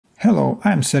Hello,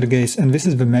 I'm Sergej and this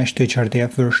is the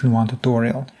Mesh2HRTF version 1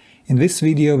 tutorial. In this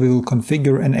video we will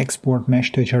configure and export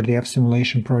Mesh2HRTF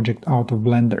simulation project out of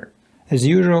Blender. As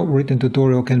usual, written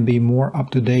tutorial can be more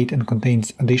up-to-date and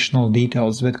contains additional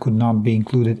details that could not be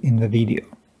included in the video.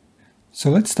 So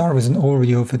let's start with an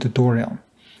overview of the tutorial.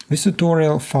 This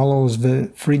tutorial follows the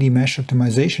 3D mesh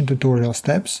optimization tutorial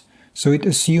steps, so it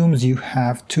assumes you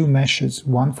have two meshes,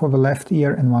 one for the left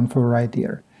ear and one for the right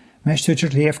ear.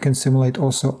 Mesh2HRTF can simulate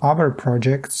also other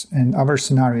projects and other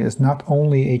scenarios, not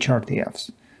only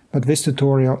HRTFs. But this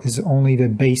tutorial is only the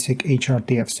basic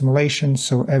HRTF simulation,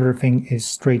 so everything is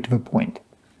straight to the point.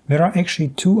 There are actually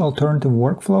two alternative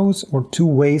workflows or two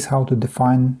ways how to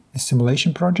define a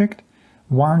simulation project.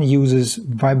 One uses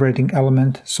vibrating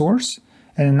element source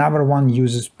and another one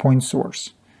uses point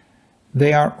source.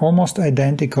 They are almost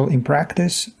identical in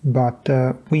practice, but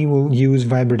we will use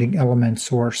vibrating element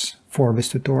source for this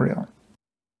tutorial.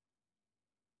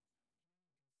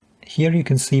 Here you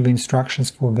can see the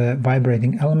instructions for the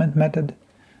vibrating element method,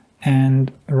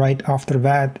 and right after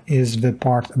that is the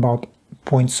part about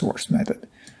point source method.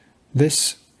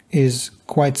 This is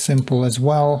quite simple as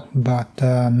well, but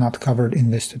not covered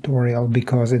in this tutorial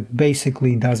because it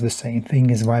basically does the same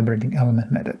thing as vibrating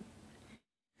element method.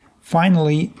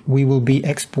 Finally, we will be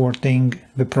exporting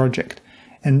the project,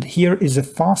 and here is a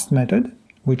fast method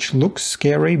which looks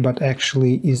scary but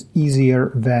actually is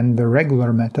easier than the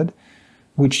regular method,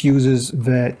 which uses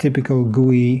the typical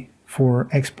GUI for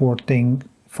exporting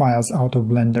files out of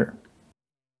Blender.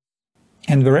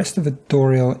 And the rest of the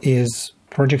tutorial is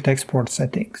project export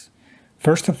settings.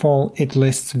 First of all, it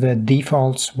lists the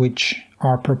defaults which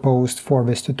are proposed for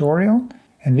this tutorial,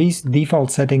 and these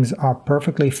default settings are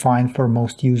perfectly fine for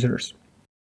most users.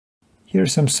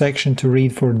 Here's some section to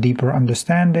read for deeper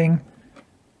understanding,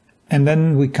 and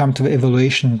then we come to the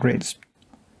evaluation grids.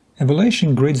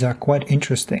 Evaluation grids are quite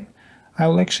interesting. I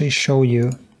will actually show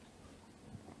you.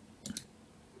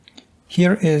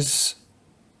 Here is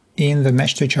in the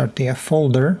Mesh2HRTF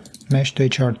folder,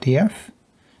 Mesh2HRTF,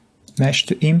 Mesh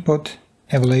to Input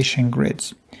evaluation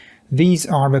grids. These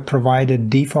are the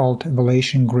provided default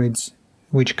evaluation grids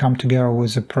which come together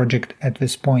with the project at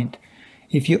this point.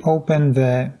 If you open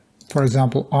the, for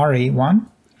example, RE one,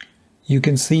 you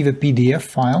can see the PDF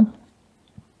file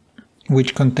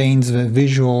which contains the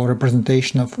visual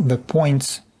representation of the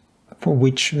points for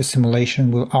which the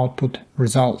simulation will output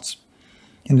results.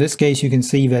 In this case you can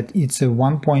see that it's a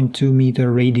 1.2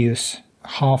 meter radius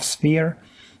half sphere,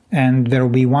 and there will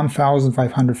be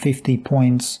 1550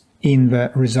 points in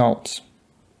the results.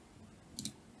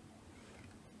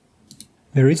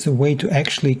 There is a way to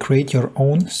actually create your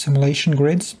own simulation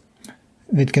grids.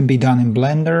 It can be done in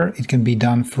Blender, it can be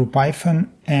done through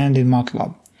Python and in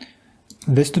MATLAB.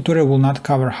 This tutorial will not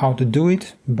cover how to do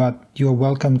it, but you are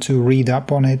welcome to read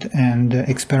up on it and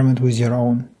experiment with your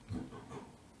own.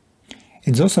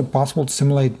 It's also possible to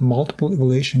simulate multiple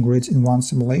evaluation grids in one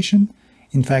simulation.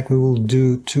 In fact, we will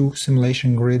do two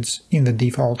simulation grids in the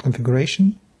default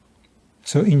configuration.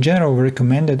 So in general, the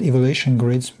recommended evaluation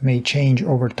grids may change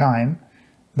over time,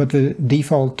 but the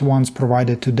default ones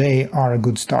provided today are a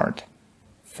good start.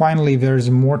 Finally, there is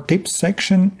a more tips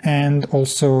section and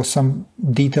also some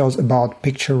details about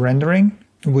picture rendering,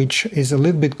 which is a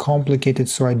little bit complicated,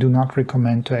 so I do not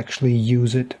recommend to actually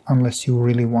use it unless you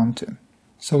really want to.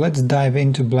 So let's dive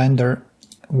into Blender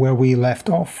where we left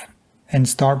off and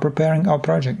start preparing our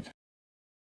project.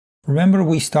 Remember,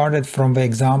 we started from the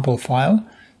example file,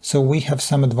 so we have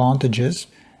some advantages,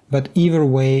 but either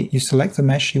way you select the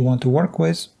mesh you want to work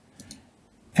with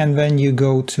and then you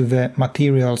go to the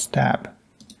Materials tab.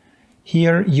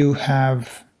 Here you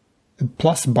have a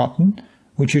plus button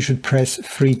which you should press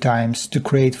 3 times to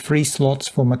create 3 slots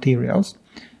for materials,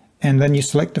 and then you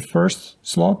select the first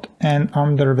slot, and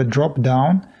under the drop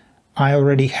down I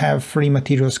already have 3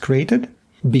 materials created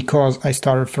because I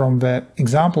started from the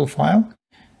example file.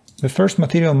 The first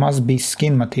material must be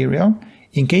skin material.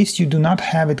 In case you do not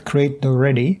have it created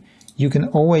already, you can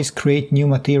always create new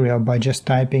material by just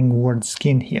typing word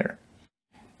skin here.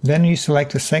 Then you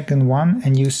select the second one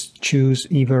and you choose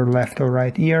either left or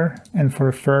right ear, and for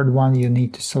a third one you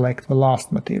need to select the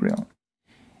last material.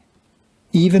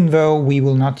 Even though we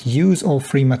will not use all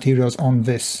 3 materials on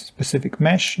this specific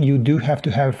mesh, you do have to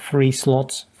have 3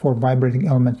 slots for vibrating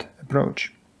element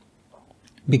approach.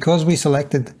 Because we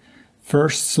selected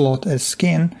first slot as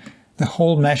skin, the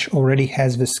whole mesh already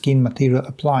has the skin material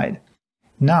applied.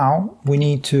 Now we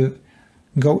need to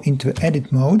go into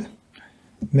edit mode,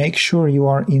 make sure you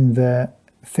are in the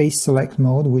face select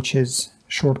mode, which is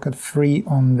shortcut 3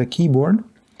 on the keyboard,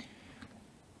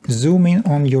 zoom in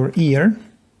on your ear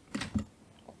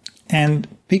and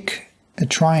pick a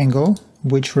triangle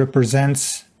which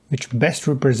best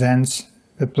represents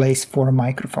the place for a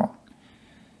microphone.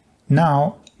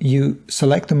 Now you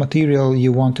select the material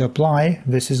you want to apply.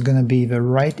 This is going to be the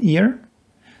right ear,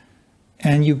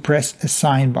 and you press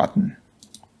Assign button.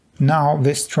 Now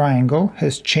this triangle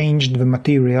has changed the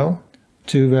material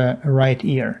to the right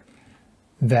ear.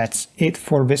 That's it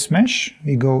for this mesh.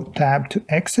 We go Tab to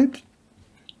exit.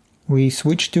 We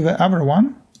switch to the other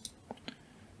one.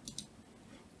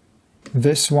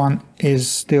 This one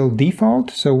is still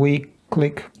default, so we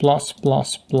click plus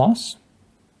plus plus.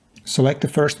 Select the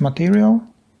first material,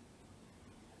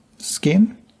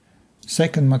 skin,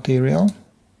 second material,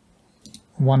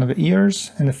 one of the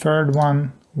ears, and the third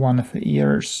one of the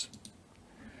ears.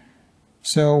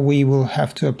 So we will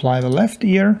have to apply the left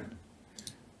ear.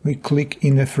 We click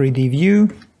in the 3D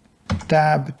view,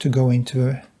 tab to go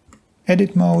into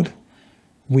edit mode.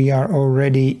 We are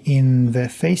already in the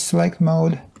face select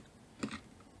mode.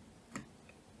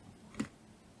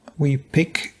 We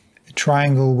pick a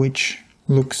triangle which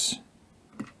looks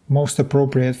most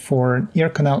appropriate for an ear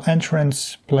canal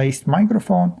entrance placed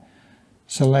microphone.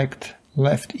 Select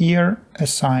left ear,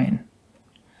 assign.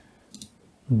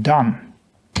 Done.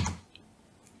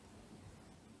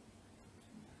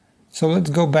 So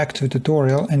let's go back to the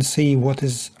tutorial and see what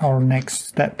is our next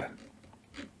step.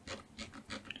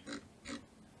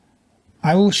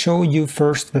 I will show you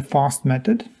first the fast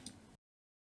method.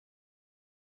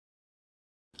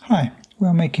 Hi, we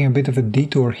are making a bit of a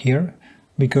detour here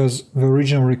because the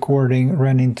original recording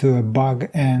ran into a bug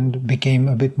and became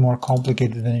a bit more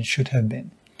complicated than it should have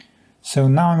been. So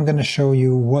now I'm going to show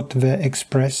you what the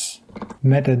express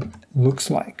method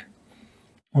looks like,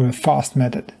 or the fast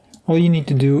method. All you need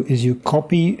to do is you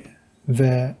copy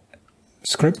the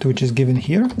script which is given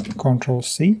here,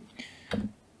 Ctrl+C.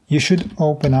 You should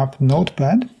open up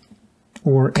Notepad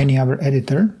or any other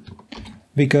editor,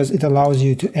 because it allows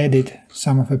you to edit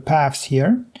some of the paths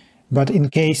here. But in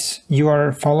case you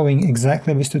are following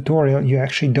exactly this tutorial, you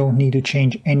actually don't need to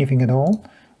change anything at all.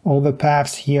 All the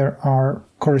paths here are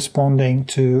corresponding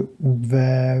to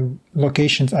the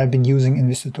locations I've been using in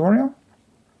this tutorial.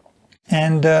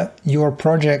 And your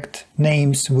project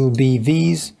names will be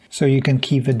these, so you can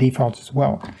keep the defaults as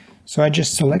well. So I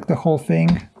just select the whole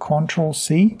thing,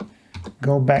 Ctrl+C,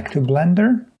 go back to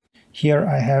Blender. Here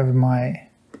I have my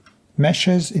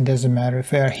meshes, it doesn't matter if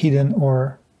they are hidden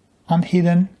or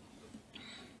unhidden.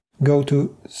 Go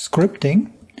to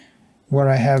scripting, where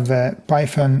I have a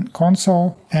Python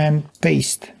console, and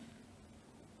paste.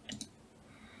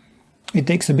 It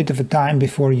takes a bit of a time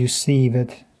before you see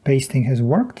that pasting has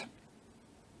worked.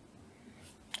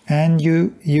 And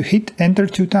you hit enter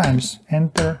 2 times,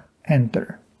 enter,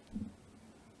 enter.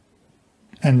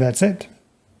 And that's it.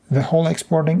 The whole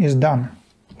exporting is done.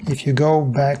 If you go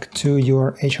back to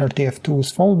your HRTF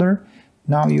tools folder,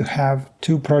 now you have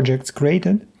 2 projects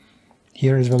created.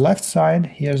 Here is the left side,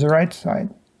 here's the right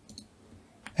side.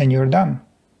 And you're done.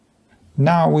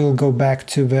 Now we'll go back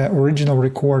to the original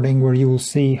recording where you will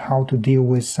see how to deal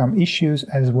with some issues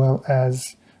as well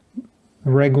as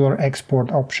regular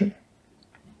export option.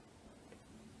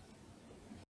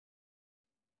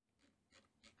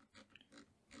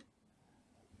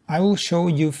 I will show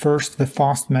you first the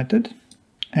fast method.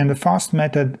 And the fast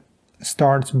method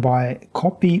starts by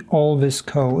copy all this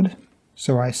code.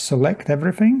 So I select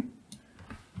everything,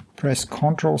 press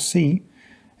Ctrl+C,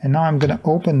 and now I'm going to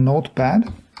open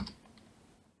Notepad.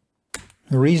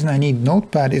 The reason I need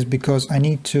Notepad is because I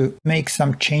need to make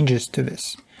some changes to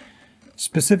this.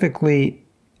 Specifically,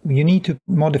 you need to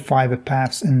modify the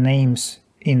paths and names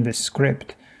in the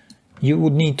script. You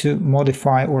would need to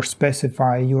modify or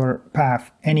specify your path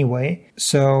anyway,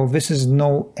 so this is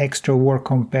no extra work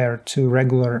compared to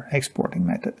regular exporting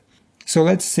method. So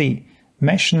let's see.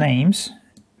 Mesh names.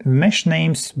 Mesh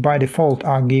names by default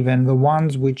are given the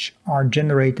ones which are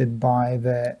generated by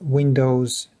the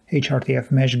Windows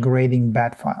HRTF mesh grading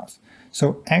bat files.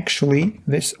 So actually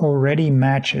this already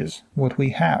matches what we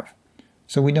have.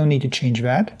 So we don't need to change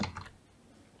that.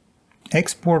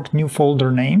 Export new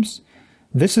folder names.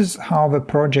 This is how the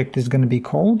project is going to be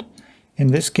called. In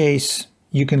this case,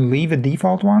 you can leave the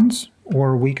default ones,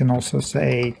 or we can also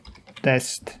say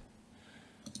test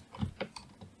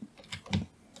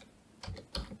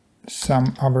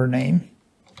some other name.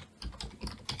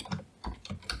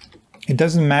 It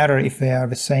doesn't matter if they are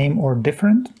the same or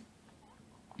different.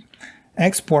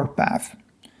 Export path.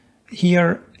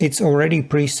 Here it's already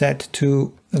preset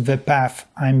to the path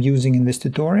I'm using in this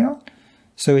tutorial.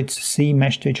 So it's C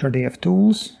Mesh2HRTF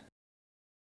tools.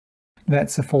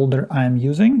 That's the folder I'm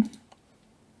using.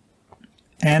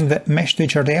 And the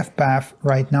Mesh2HRTF path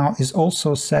right now is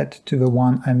also set to the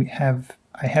one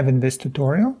I have in this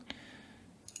tutorial.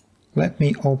 Let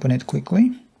me open it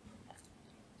quickly.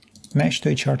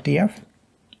 Mesh2HRTF.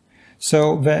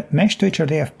 So the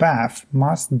Mesh2HRTF path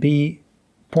must be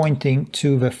pointing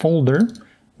to the folder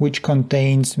which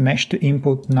contains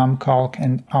Mesh2Input, numcalc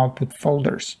and output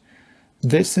folders.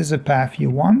 This is a path you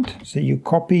want, so you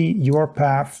copy your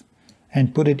path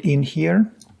and put it in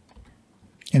here.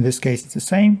 In this case it's the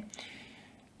same.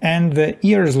 And the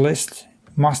years list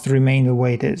must remain the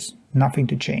way it is, nothing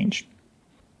to change.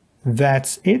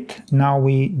 That's it. Now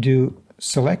we do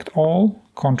select all,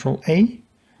 Ctrl A,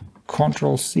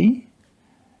 Ctrl C,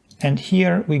 and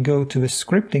here we go to the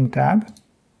scripting tab,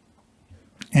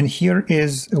 and here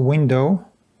is a window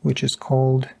which is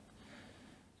called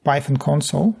Python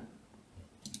console,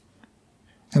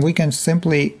 and we can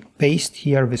simply paste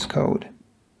here this code.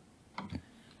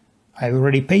 I've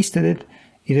already pasted it.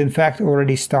 It in fact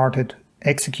already started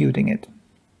executing it.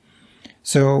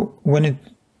 So when it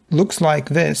looks like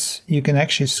this, you can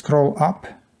actually scroll up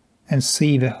and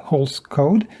see the whole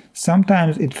code.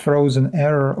 Sometimes it throws an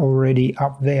error already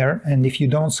up there, and if you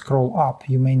don't scroll up,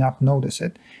 you may not notice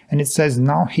it. And it says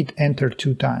now hit enter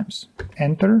 2 times.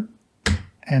 Enter,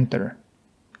 enter.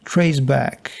 Trace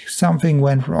back. Something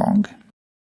went wrong.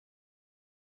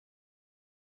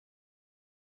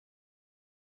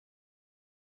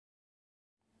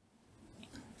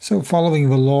 So following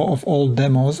the law of all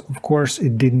demos, of course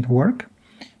it didn't work.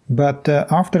 But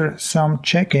after some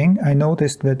checking, I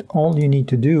noticed that all you need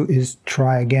to do is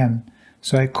try again.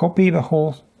 So I copy the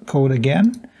whole code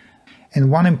again.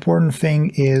 And one important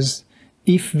thing is,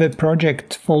 if the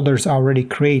project folders are already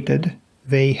created,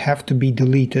 they have to be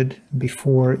deleted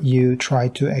before you try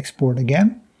to export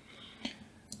again.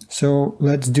 So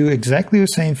let's do exactly the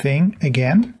same thing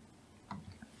again.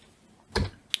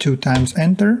 2 times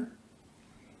enter.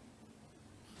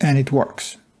 And it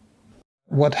works.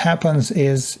 What happens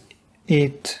is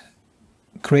it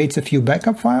creates a few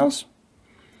backup files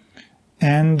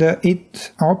and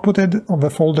it outputted all the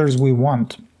folders we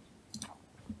want.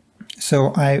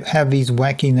 So I have these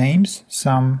wacky names,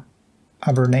 some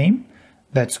other name,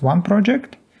 that's one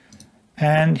project,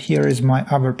 and here is my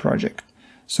other project.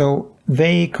 So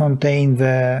they contain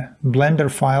the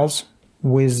Blender files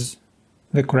with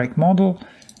the correct model.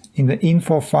 In the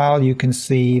info file you can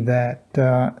see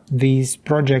that these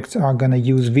projects are going to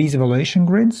use these evaluation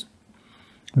grids.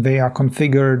 They are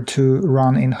configured to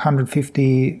run in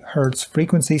 150 Hz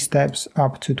frequency steps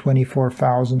up to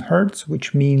 24,000 Hz,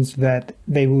 which means that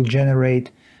they will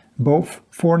generate both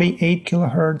 48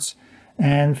 kHz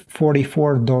and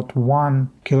 44.1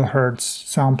 kHz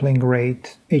sampling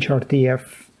rate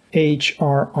HRTF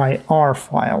HRIR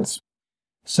files.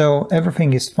 So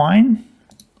everything is fine.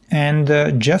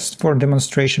 And just for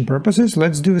demonstration purposes,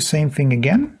 let's do the same thing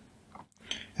again.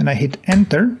 And I hit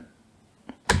enter.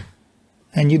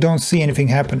 And you don't see anything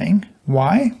happening.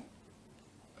 Why?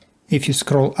 If you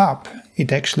scroll up,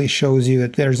 it actually shows you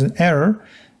that there's an error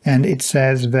and it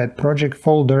says that project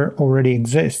folder already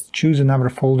exists. Choose another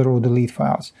folder or delete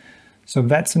files. So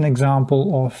that's an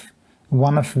example of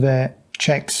one of the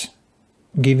checks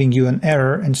giving you an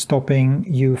error and stopping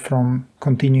you from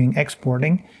continuing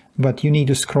exporting. But you need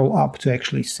to scroll up to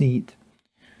actually see it.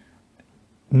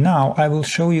 Now I will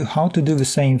show you how to do the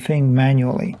same thing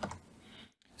manually.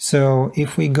 So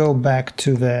if we go back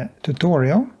to the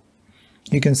tutorial,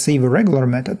 you can see the regular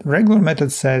method. Regular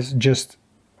method says just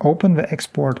open the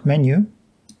export menu,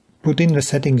 put in the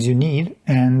settings you need,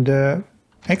 and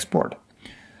export.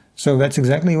 So that's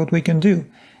exactly what we can do.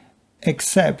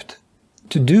 Except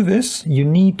to do this, you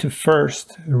need to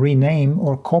first rename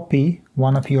or copy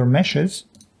one of your meshes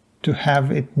to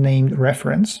have it named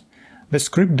reference. The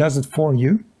script does it for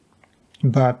you,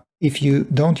 but if you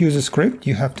don't use a script,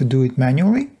 you have to do it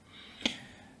manually.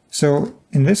 So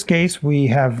in this case, we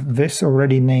have this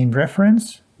already named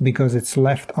reference because it's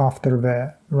left after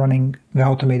the running the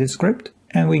automated script,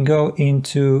 and we go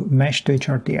into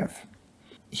Mesh2HRTF.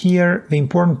 Here, the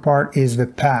important part is the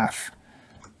path.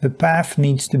 The path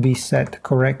needs to be set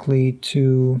correctly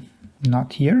to,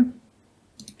 not here,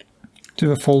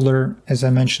 to a folder as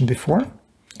I mentioned before.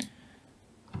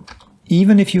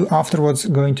 Even if you afterwards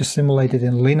going to simulate it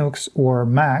in Linux or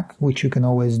Mac, which you can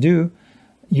always do,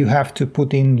 you have to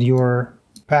put in your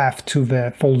path to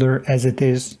the folder as it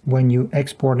is when you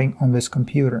exporting on this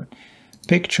computer.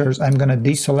 Pictures I'm going to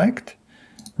deselect.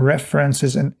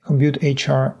 References and compute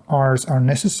HRRs are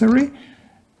necessary.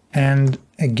 And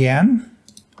again,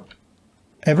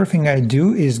 everything I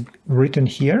do is written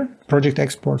here, project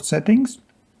export settings.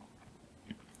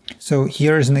 So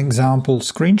here is an example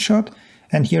screenshot,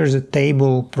 And here's a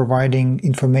table providing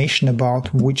information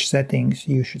about which settings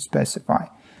you should specify.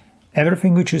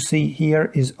 Everything which you see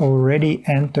here is already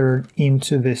entered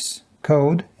into this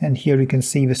code, and here you can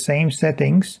see the same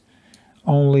settings,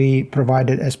 only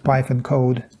provided as Python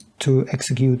code to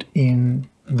execute in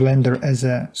Blender as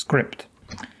a script.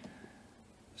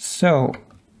 So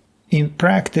in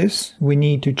practice, we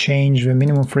need to change the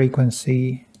minimum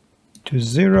frequency to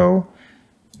 0.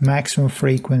 Maximum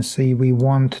frequency, we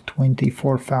want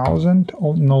 24,000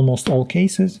 in almost all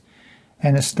cases.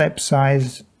 And a step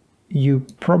size, you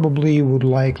probably would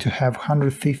like to have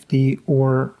 150,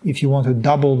 or if you want to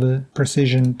double the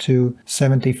precision, to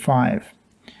 75.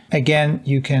 Again,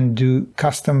 you can do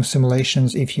custom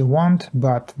simulations if you want,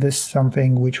 but this is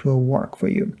something which will work for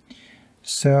you.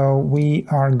 So we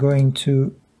are going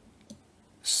to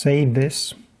save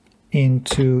this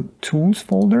into Tools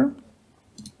folder,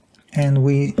 and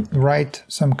we write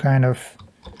some kind of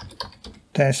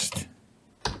test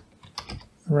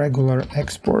regular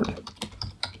export.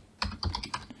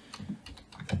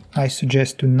 I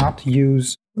suggest to not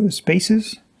use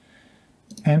spaces,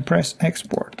 and press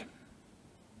export.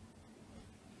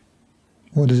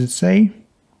 What does it say?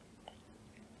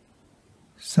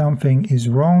 Something is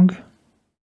wrong.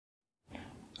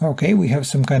 Okay, we have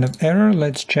some kind of error.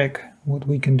 Let's check what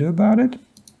we can do about it.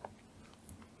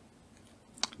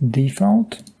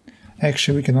 Default.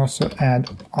 Actually, we can also add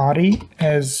ARI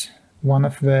as one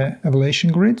of the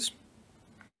evaluation grids.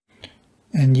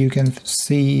 And you can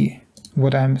see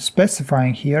what I'm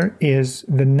specifying here is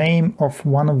the name of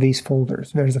one of these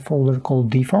folders. There's a folder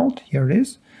called default. Here it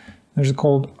is. There's a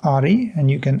called ARI, and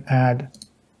you can add,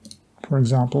 for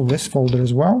example, this folder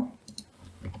as well.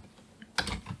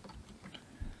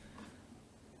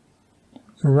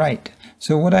 Right,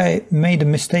 so what I made a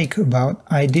mistake about,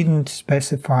 I didn't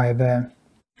specify the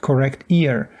correct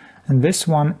ear, and this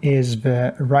one is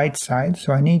the right side,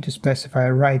 so I need to specify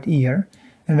right ear,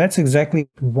 and that's exactly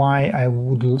why I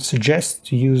would suggest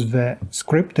to use the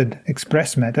scripted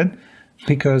express method,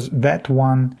 because that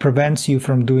one prevents you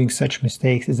from doing such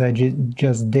mistakes as I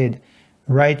just did.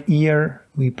 Right ear,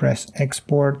 we press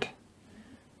export,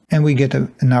 and we get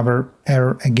another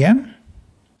error again.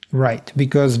 Right,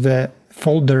 because the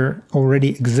folder already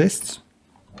exists.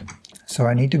 So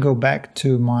I need to go back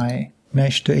to my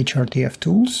Mesh2HRTF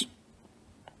tools.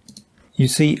 You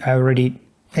see, I already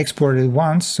exported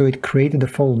once, so it created a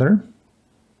folder.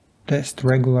 Test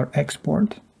regular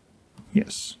export.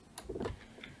 Yes.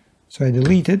 So I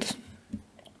delete it.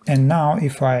 And now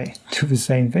if I do the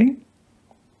same thing,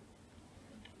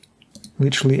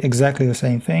 literally exactly the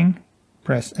same thing,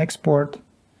 press export,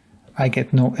 I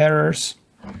get no errors.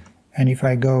 And if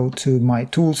I go to my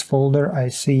tools folder, I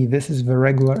see this is the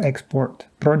regular export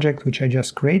project which I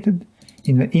just created.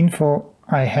 In the info,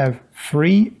 I have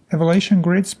 3 evaluation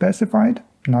grids specified,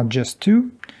 not just 2.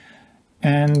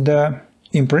 And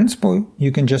in principle,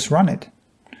 you can just run it.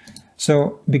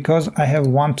 So because I have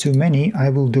one too many, I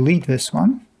will delete this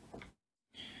one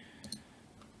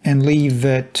and leave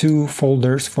the 2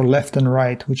 folders for left and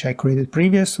right, which I created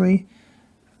previously.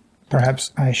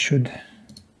 Perhaps I should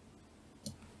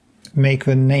make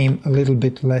the name a little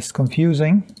bit less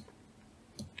confusing.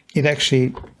 It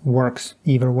actually works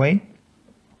either way.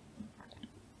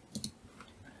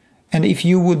 And if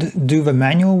you would do the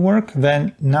manual work,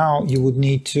 then now you would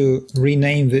need to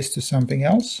rename this to something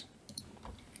else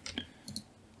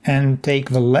and take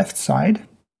the left side.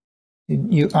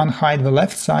 You unhide the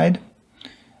left side,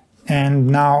 and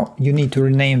now you need to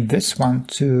rename this one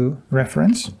to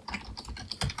reference.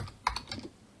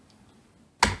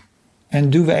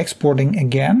 And do the exporting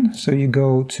again. So you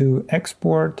go to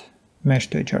export,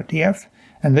 Mesh2HRTF,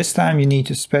 and this time you need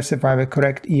to specify the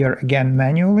correct ear again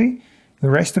manually. The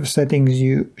rest of the settings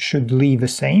you should leave the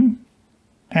same,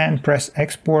 and press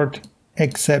export,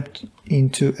 except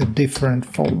into a different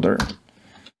folder.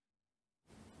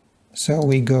 So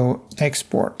we go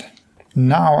export.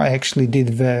 Now I actually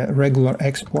did the regular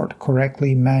export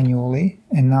correctly manually,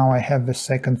 and now I have the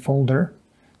second folder,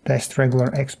 test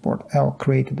regular export L,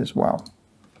 created as well.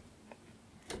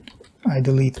 I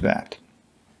delete that.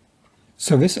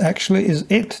 So this actually is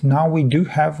it. Now we do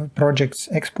have projects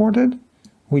exported.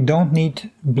 We don't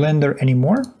need Blender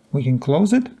anymore. We can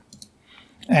close it.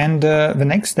 And the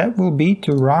next step will be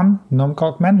to run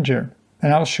NumCalc Manager.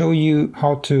 And I'll show you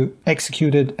how to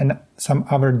execute it and some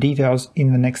other details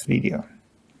in the next video.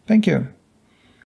 Thank you.